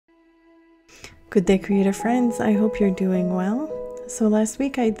Good day, creative friends. I hope you're doing well. So last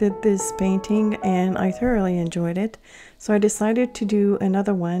week I did this painting and I thoroughly enjoyed it. So I decided to do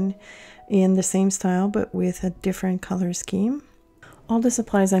another one in the same style but with a different color scheme. All the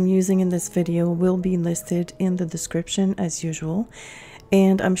supplies I'm using in this video will be listed in the description as usual.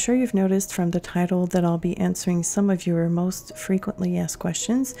 And I'm sure you've noticed from the title that I'll be answering some of your most frequently asked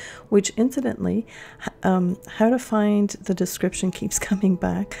questions, which incidentally, how to find the description keeps coming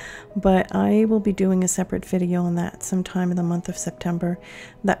back, but I will be doing a separate video on that sometime in the month of September.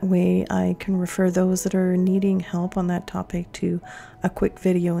 That way I can refer those that are needing help on that topic to a quick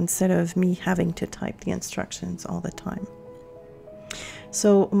video instead of me having to type the instructions all the time.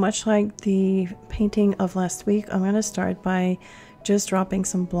 So much like the painting of last week, I'm going to start by just dropping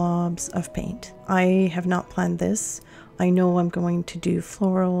some blobs of paint. I have not planned this. I know I'm going to do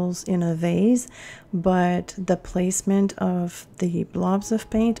florals in a vase, but the placement of the blobs of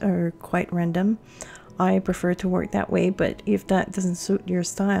paint are quite random. I prefer to work that way, but if that doesn't suit your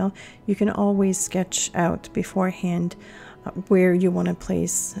style, you can always sketch out beforehand where you want to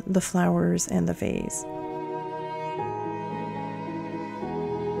place the flowers and the vase.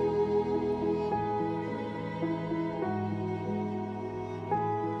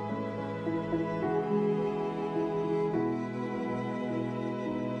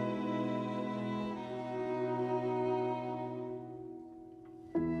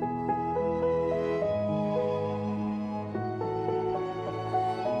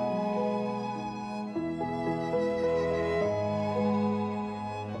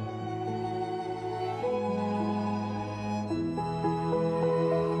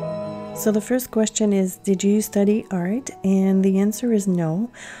 So the first question is, did you study art? And the answer is no.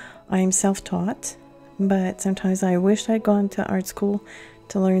 I am self-taught, but sometimes I wish I'd gone to art school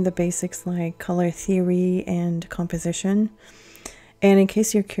to learn the basics like color theory and composition. And in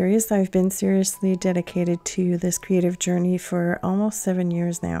case you're curious, I've been seriously dedicated to this creative journey for almost 7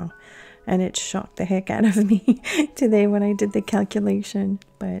 years now. And it shocked the heck out of me today when I did the calculation,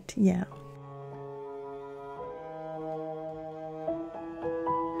 but yeah.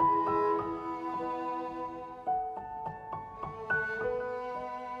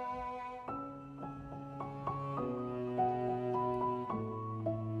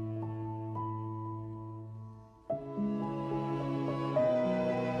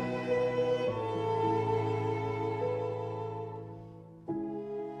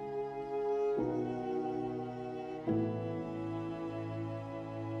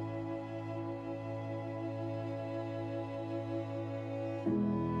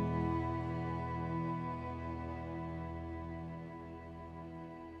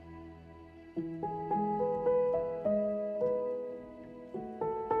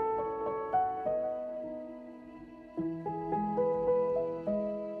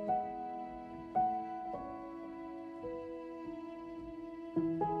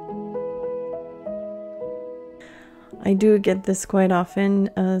 I do get this quite often.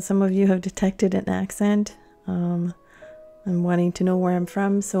 Some of you have detected an accent. I'm wanting to know where I'm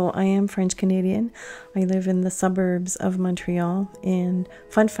from. So I am French Canadian. I live in the suburbs of Montreal. And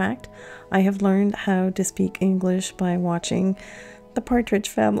fun fact, I have learned how to speak English by watching The Partridge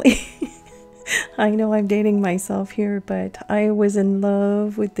Family. I know I'm dating myself here, but I was in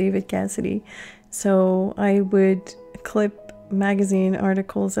love with David Cassidy. So I would clip magazine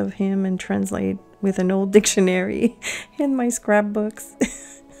articles of him and translate with an old dictionary in my scrapbooks.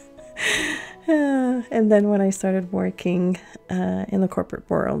 And then when I started working in the corporate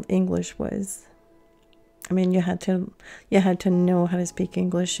world, English was, I mean, you had to know how to speak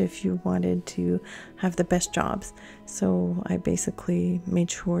English if you wanted to have the best jobs. So I basically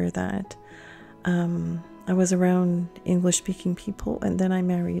made sure that I was around English speaking people, and then I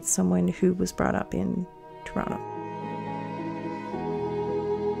married someone who was brought up in Toronto.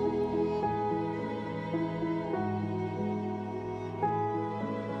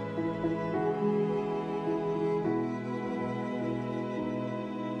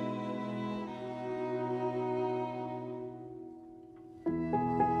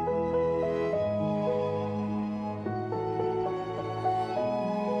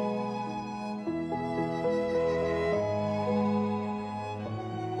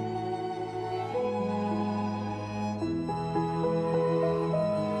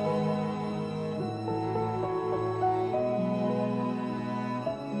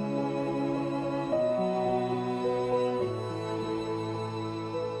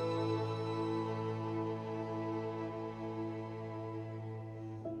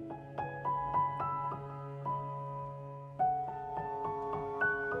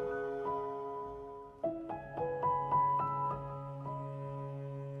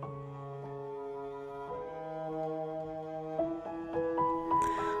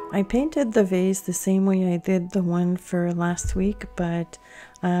 I painted the vase the same way I did the one for last week, but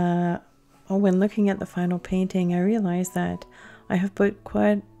when looking at the final painting, I realized that I have put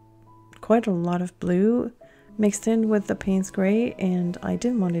quite a lot of blue mixed in with the Payne's gray, and I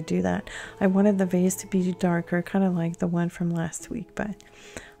didn't want to do that. I wanted the vase to be darker, kind of like the one from last week, but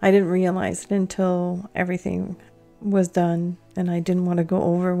I didn't realize it until everything was done, and I didn't want to go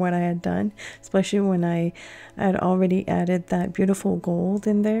over what I had done, especially when I had already added that beautiful gold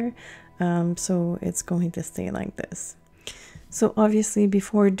in there. So it's going to stay like this. So obviously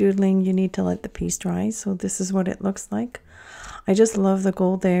before doodling you need to let the piece dry, so this is what it looks like. I just love the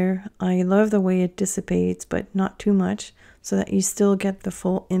gold there. I love the way it dissipates, but not too much, so that you still get the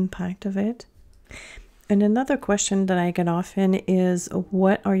full impact of it. And another question that I get often is,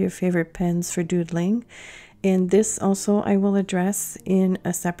 what are your favorite pens for doodling? And this also I will address in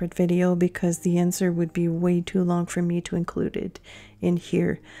a separate video because the answer would be way too long for me to include it in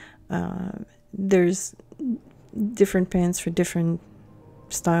here. There's different pens for different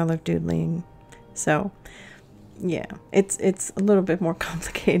style of doodling, so yeah, it's a little bit more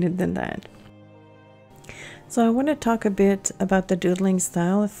complicated than that. So I want to talk a bit about the doodling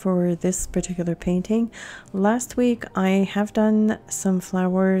style for this particular painting. Last week I have done some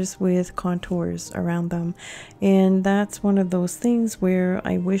flowers with contours around them, and that's one of those things where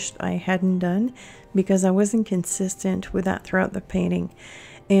I wished I hadn't done because I wasn't consistent with that throughout the painting.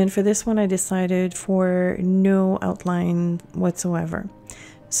 And for this one I decided for no outline whatsoever.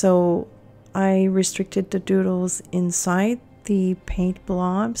 So I restricted the doodles inside the paint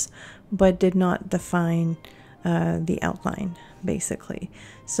blobs, but did not define the outline, basically.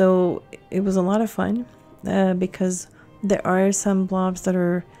 So it was a lot of fun because there are some blobs that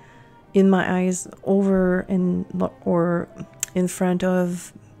are in my eyes over and or in front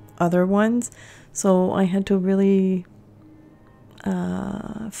of other ones, so I had to really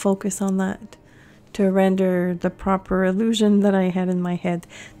focus on that to render the proper illusion that I had in my head.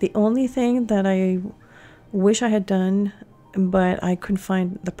 The only thing that I wish I had done, but I couldn't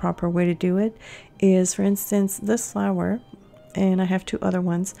find the proper way to do it, is, for instance, this flower, and I have two other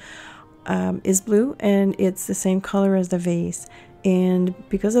ones, is blue and it's the same color as the vase. And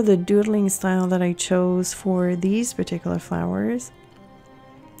because of the doodling style that I chose for these particular flowers,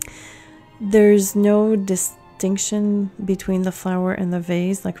 there's no distinction between the flower and the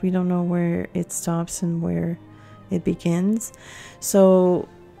vase. Like, we don't know where it stops and where it begins. So,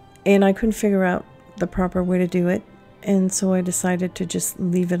 and I couldn't figure out the proper way to do it, and so I decided to just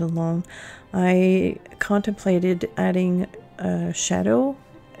leave it alone. I contemplated adding a shadow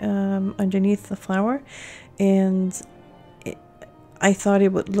underneath the flower, and I thought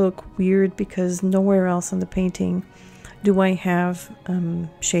it would look weird because nowhere else in the painting do I have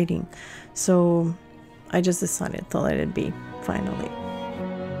shading. So I just decided to let it be finally.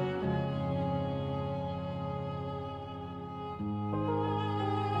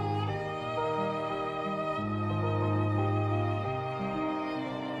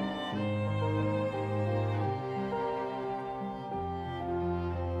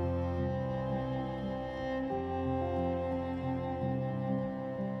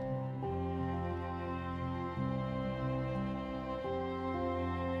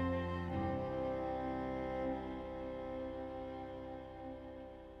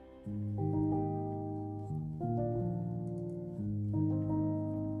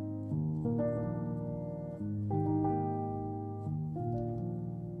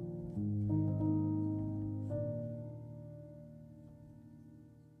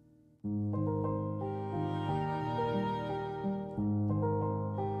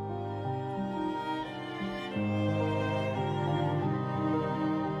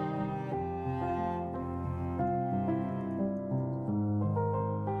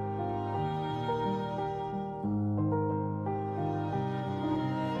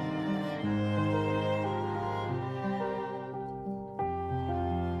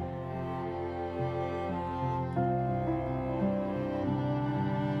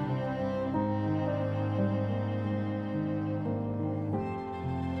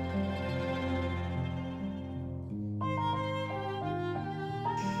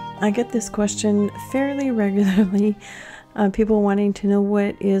 I get this question fairly regularly, people wanting to know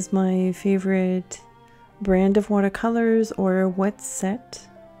what is my favorite brand of watercolors or what set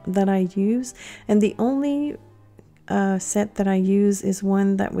that I use. And the only set that I use is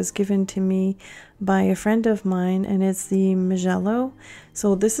one that was given to me by a friend of mine, and it's the Muji.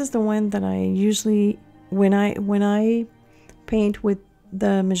 So this is the one that I usually, when I paint with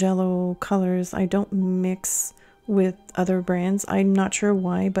the Muji colors, I don't mix with other brands. I'm not sure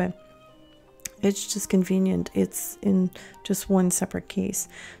why, but It's just convenient. It's in just one separate case.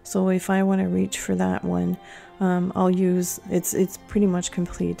 So if I want to reach for that one, I'll use, it's pretty much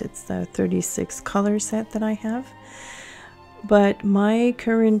complete. It's the 36 color set that I have. But my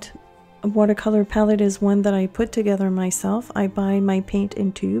current watercolor palette is one that I put together myself. I buy my paint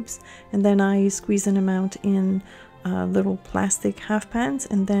in tubes and then I squeeze an amount in little plastic half pans,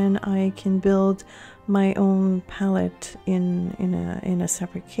 and then I can build my own palette in a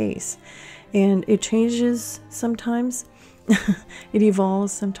separate case. And it changes sometimes. It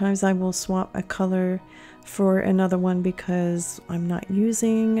evolves. Sometimes I will swap a color for another one because I'm not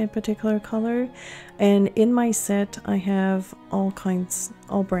using a particular color. And in my set I have all kinds,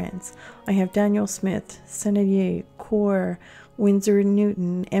 all brands. I have Daniel Smith, Sennelier, Core, Winsor &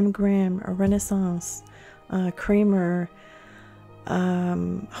 Newton, M. Graham, Renessans, Kremer,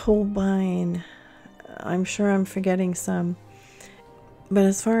 Holbein. I'm sure I'm forgetting some. But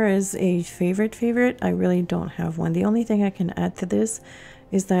as far as a favorite, I really don't have one. The only thing I can add to this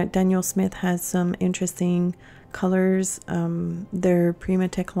is that Daniel Smith has some interesting colors. Their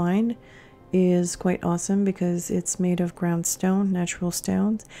Primatech line is quite awesome because it's made of ground stone, natural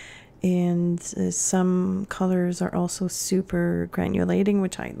stones. And some colors are also super granulating,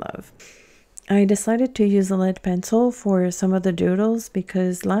 which I love. I decided to use a lead pencil for some of the doodles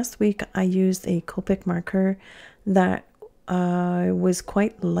because last week I used a Copic marker that was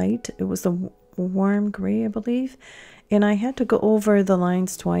quite light. It was a warm gray, I believe, and I had to go over the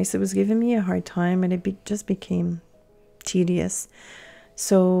lines twice. It was giving me a hard time and it just became tedious.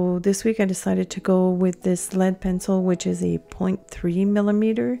 So this week I decided to go with this lead pencil, which is a 0.3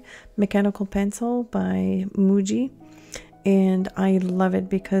 millimeter mechanical pencil by Muji, and I love it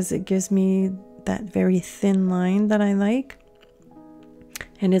because it gives me that very thin line that I like,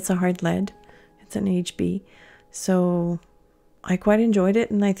 and it's a hard lead. It's an HB, so I quite enjoyed it,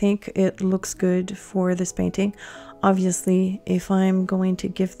 and I think it looks good for this painting. Obviously, if I'm going to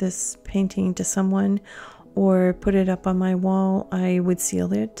give this painting to someone or put it up on my wall, I would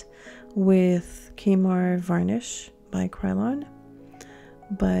seal it with Kremer varnish by Krylon.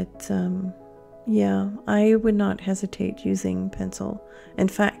 But yeah, I would not hesitate using pencil. In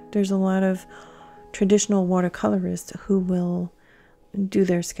fact, there's a lot of traditional watercolorists who will do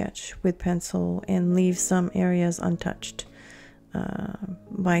their sketch with pencil and leave some areas untouched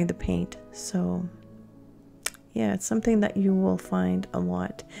by the paint. So yeah, it's something that you will find a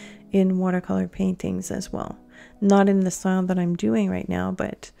lot in watercolor paintings as well. Not in the style that I'm doing right now,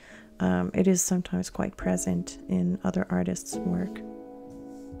 but it is sometimes quite present in other artists' work.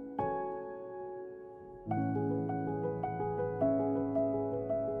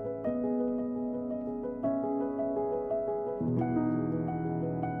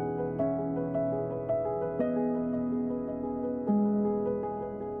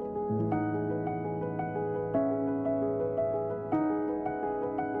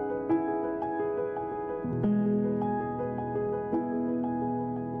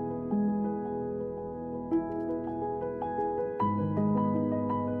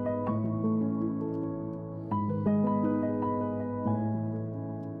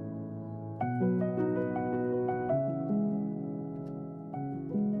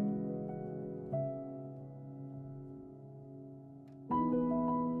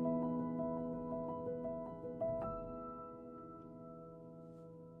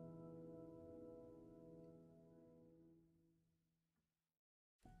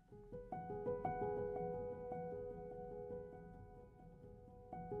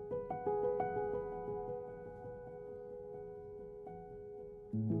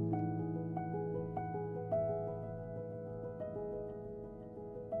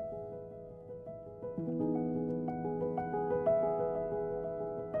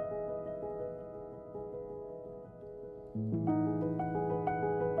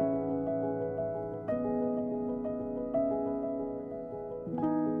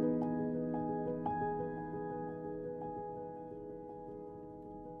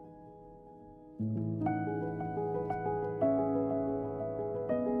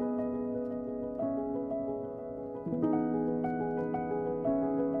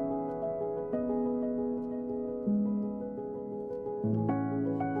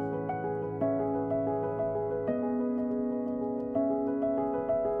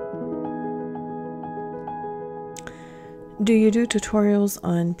 Do you do tutorials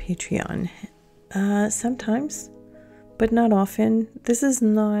on Patreon? Sometimes, but not often. This is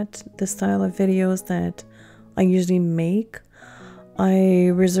not the style of videos that I usually make. I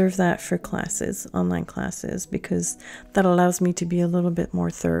reserve that for classes, online classes, because that allows me to be a little bit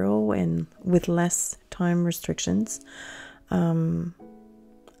more thorough and with less time restrictions.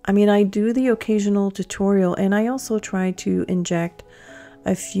 I mean, I do the occasional tutorial, and I also try to inject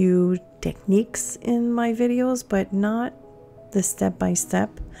a few techniques in my videos, but not the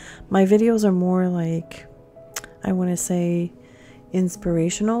step-by-step. My videos are more like, I want to say,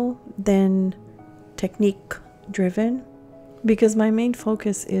 inspirational than technique driven, because my main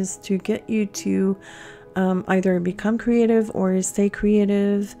focus is to get you to either become creative or stay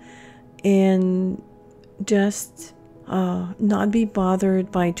creative, and just not be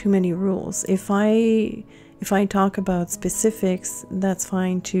bothered by too many rules. If I talk about specifics, that's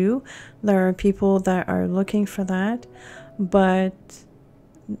fine too. There are people that are looking for that, but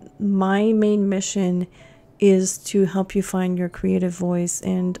my main mission is to help you find your creative voice,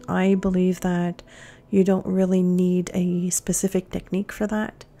 and I believe that you don't really need a specific technique for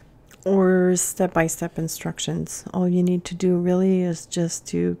that or step-by-step instructions. All you need to do really is just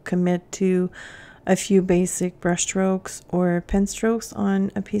to commit to a few basic brush strokes or pen strokes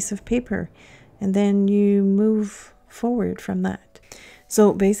on a piece of paper, and then you move forward from that.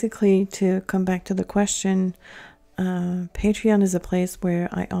 So basically, to come back to the question, Patreon is a place where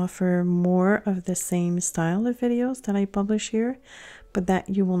I offer more of the same style of videos that I publish here, but that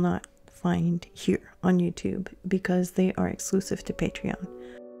you will not find here on YouTube because they are exclusive to Patreon.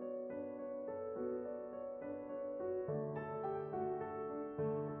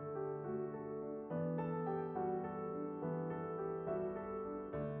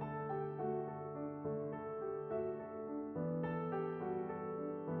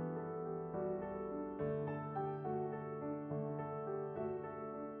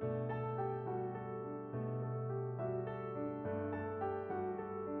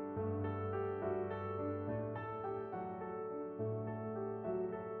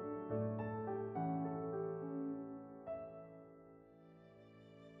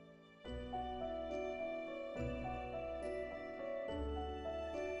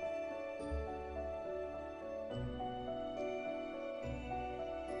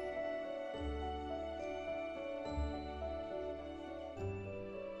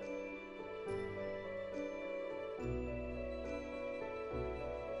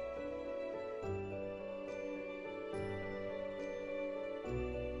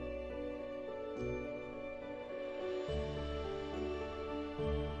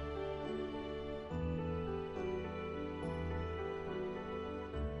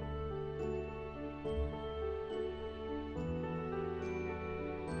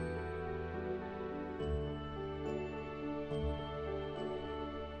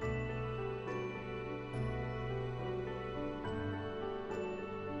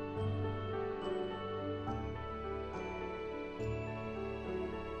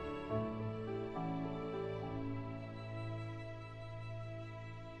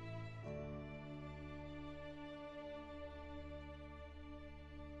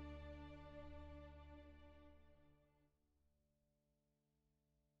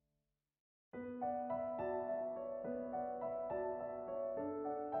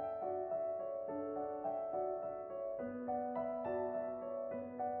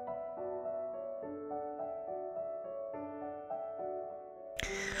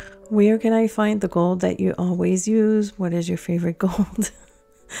 Where can I find the gold that you always use? What is your favorite gold?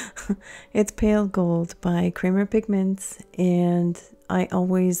 It's pale gold by Kremer Pigments, and I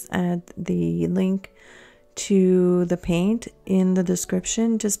always add the link to the paint in the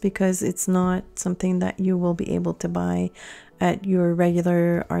description, just because it's not something that you will be able to buy at your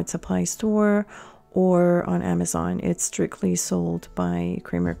regular art supply store or on Amazon. It's strictly sold by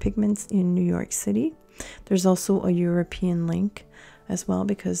Kremer Pigments in New York City. There's also a European link as well,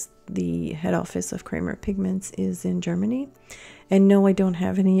 because the head office of Kremer Pigments is in Germany. And no, I don't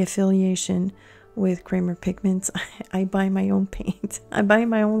have any affiliation with Kremer Pigments. I buy my own paint. I buy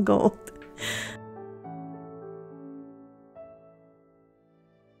my own gold.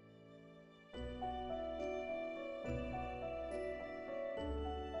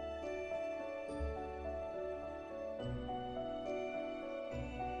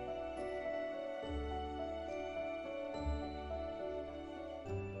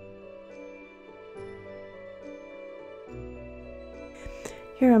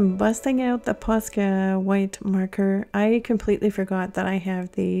 Here I'm busting out the Posca white marker. I completely forgot that I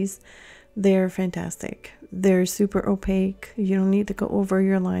have these. They're fantastic. They're super opaque. You don't need to go over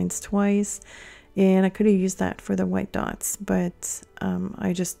your lines twice. And I could have used that for the white dots, but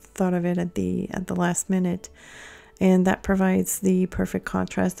I just thought of it at the last minute. And that provides the perfect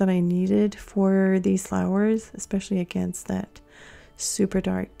contrast that I needed for these flowers, especially against that super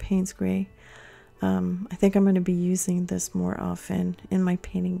dark Payne's gray. I think I'm going to be using this more often in my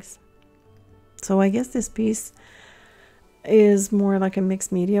paintings. So I guess this piece is more like a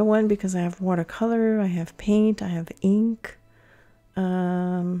mixed media one because I have watercolor, I have paint, I have ink.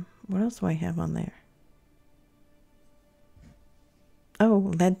 What else do I have on there?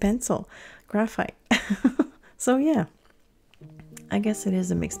 Oh, lead pencil, graphite. So yeah, I guess it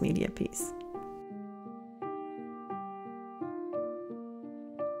is a mixed media piece.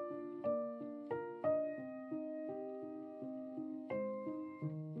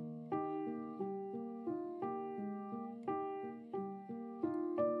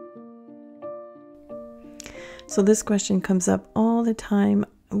 So this question comes up all the time.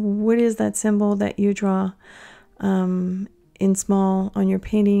 What is that symbol that you draw in small on your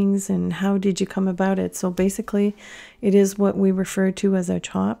paintings, and how did you come about it? So basically, it is what we refer to as our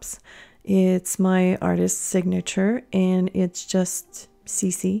chops. It's my artist's signature, and it's just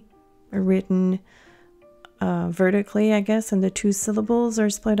CeeCee, written vertically, I guess, and the two syllables are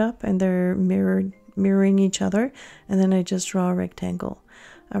split up and they're mirroring each other, and then I just draw a rectangle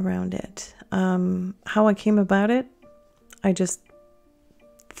around it. How I came about it, I just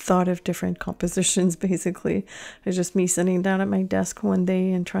thought of different compositions. Basically, it's just me sitting down at my desk one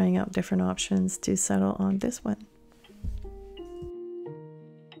day and trying out different options to settle on this one.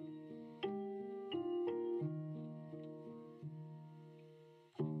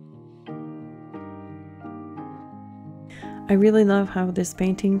 I really love how this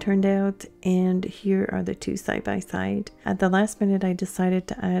painting turned out, and here are the two side by side. At the last minute, I decided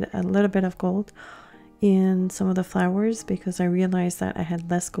to add a little bit of gold in some of the flowers because I realized that I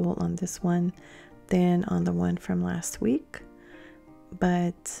had less gold on this one than on the one from last week.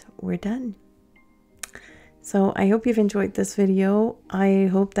 But we're done. So I hope you've enjoyed this video. I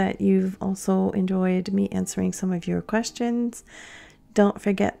hope that you've also enjoyed me answering some of your questions. Don't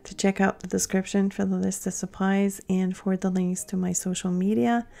forget to check out the description for the list of supplies and for the links to my social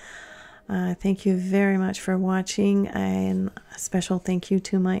media. Thank you very much for watching, and a special thank you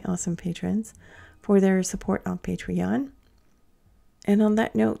to my awesome patrons for their support on Patreon. And on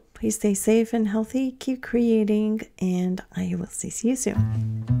that note, please stay safe and healthy, keep creating, and I will see you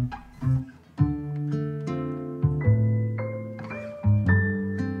soon.